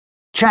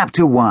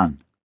Chapter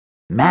 1.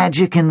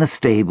 Magic in the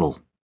Stable.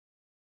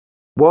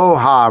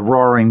 Woha,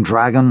 roaring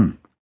dragon!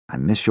 I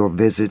miss your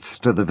visits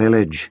to the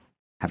village.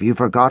 Have you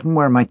forgotten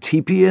where my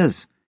teepee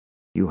is?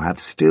 You have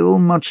still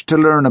much to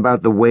learn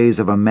about the ways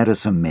of a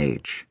medicine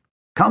mage.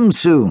 Come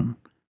soon.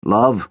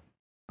 Love,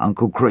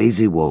 Uncle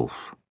Crazy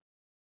Wolf.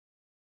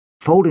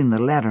 Folding the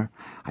letter,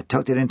 I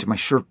tucked it into my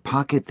shirt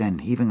pocket, then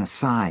heaving a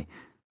sigh,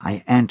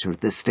 I entered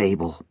the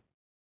stable.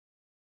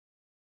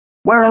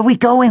 "Where are we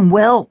going,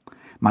 Will?"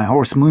 my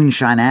horse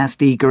Moonshine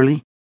asked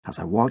eagerly as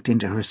I walked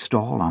into her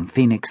stall on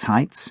Phoenix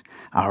Heights,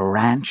 our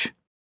ranch.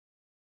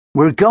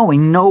 "We're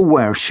going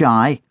nowhere,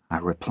 Shy," I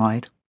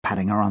replied,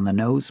 patting her on the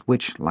nose,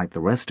 which, like the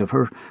rest of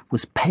her,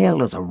 was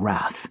pale as a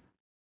wrath,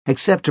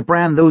 except to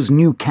brand those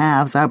new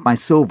calves out by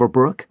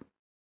Silverbrook.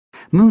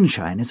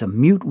 Moonshine is a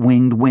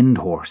mute-winged wind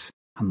horse,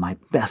 and my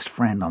best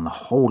friend on the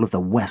whole of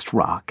the West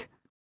Rock.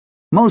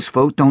 Most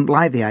folk don't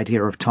like the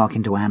idea of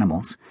talking to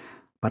animals,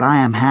 but I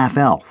am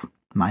half-elf.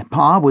 My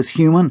pa was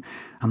human,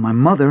 and my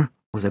mother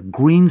was a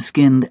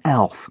green-skinned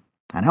elf,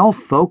 and elf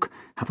folk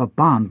have a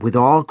bond with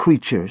all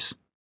creatures.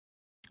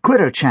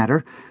 Critter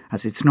chatter,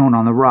 as it's known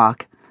on the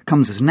rock,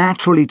 comes as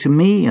naturally to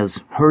me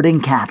as herding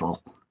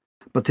cattle.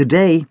 But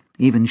today,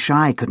 even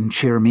Shy couldn't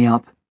cheer me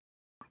up.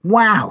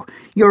 "Wow,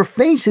 your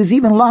face is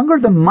even longer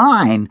than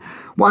mine.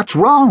 What's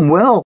wrong,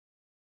 Will?"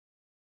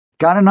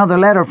 "Got another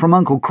letter from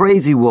Uncle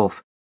Crazy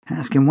Wolf,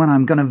 asking when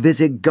I'm going to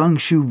visit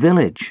Gungshu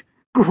Village."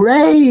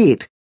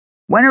 "Great!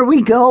 When are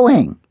we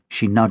going?"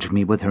 She nudged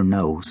me with her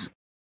nose.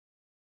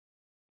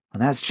 "Well,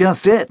 that's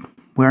just it.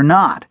 We're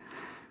not.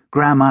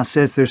 Grandma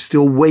says there's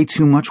still way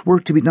too much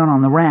work to be done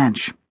on the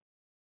ranch.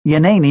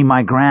 Yanani,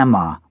 my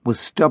grandma, was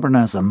stubborn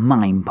as a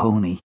mine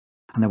pony,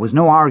 and there was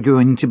no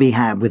arguing to be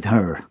had with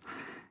her.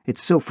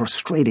 It's so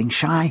frustrating,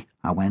 Shy,"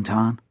 I went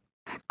on.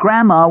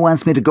 "Grandma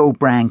wants me to go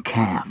brand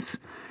calves,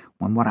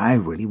 when what I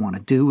really want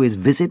to do is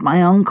visit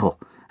my uncle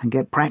and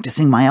get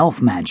practicing my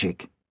elf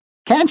magic."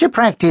 "Can't you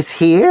practice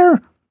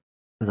here?"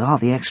 "With all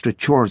the extra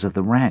chores of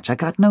the ranch, I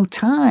got no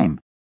time.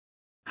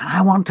 And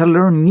I want to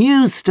learn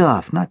new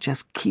stuff, not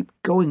just keep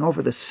going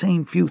over the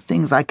same few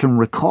things I can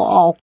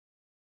recall."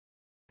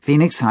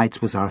 Phoenix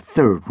Heights was our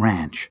third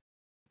ranch.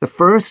 The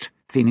first,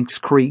 Phoenix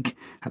Creek,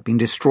 had been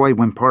destroyed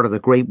when part of the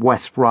Great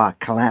West Rock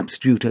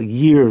collapsed due to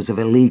years of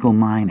illegal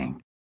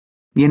mining.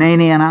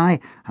 Yanani and I,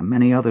 and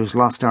many others,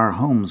 lost our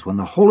homes when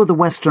the whole of the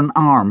western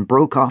arm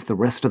broke off the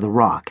rest of the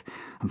rock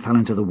and fell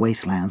into the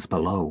wastelands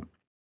below.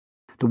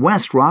 The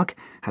West Rock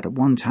had at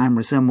one time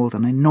resembled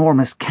an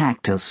enormous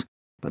cactus,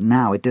 but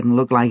now it didn't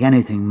look like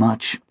anything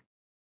much.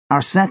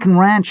 Our second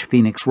ranch,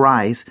 Phoenix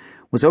Rise,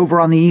 was over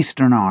on the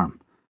eastern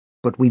arm,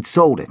 but we'd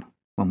sold it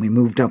when we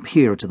moved up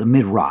here to the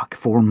mid-rock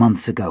 4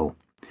 months ago.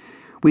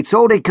 We'd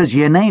sold it because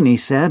Yanani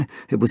said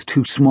it was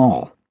too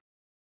small.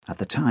 At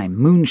the time,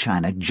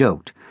 Moonshine had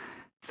joked,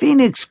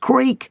 "Phoenix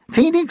Creek,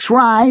 Phoenix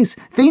Rise,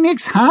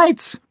 Phoenix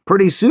Heights.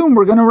 Pretty soon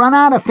we're going to run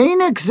out of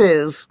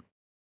phoenixes."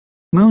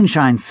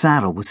 Moonshine's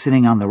saddle was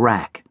sitting on the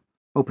rack.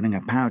 Opening a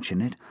pouch in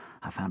it,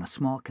 I found a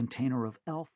small container of elf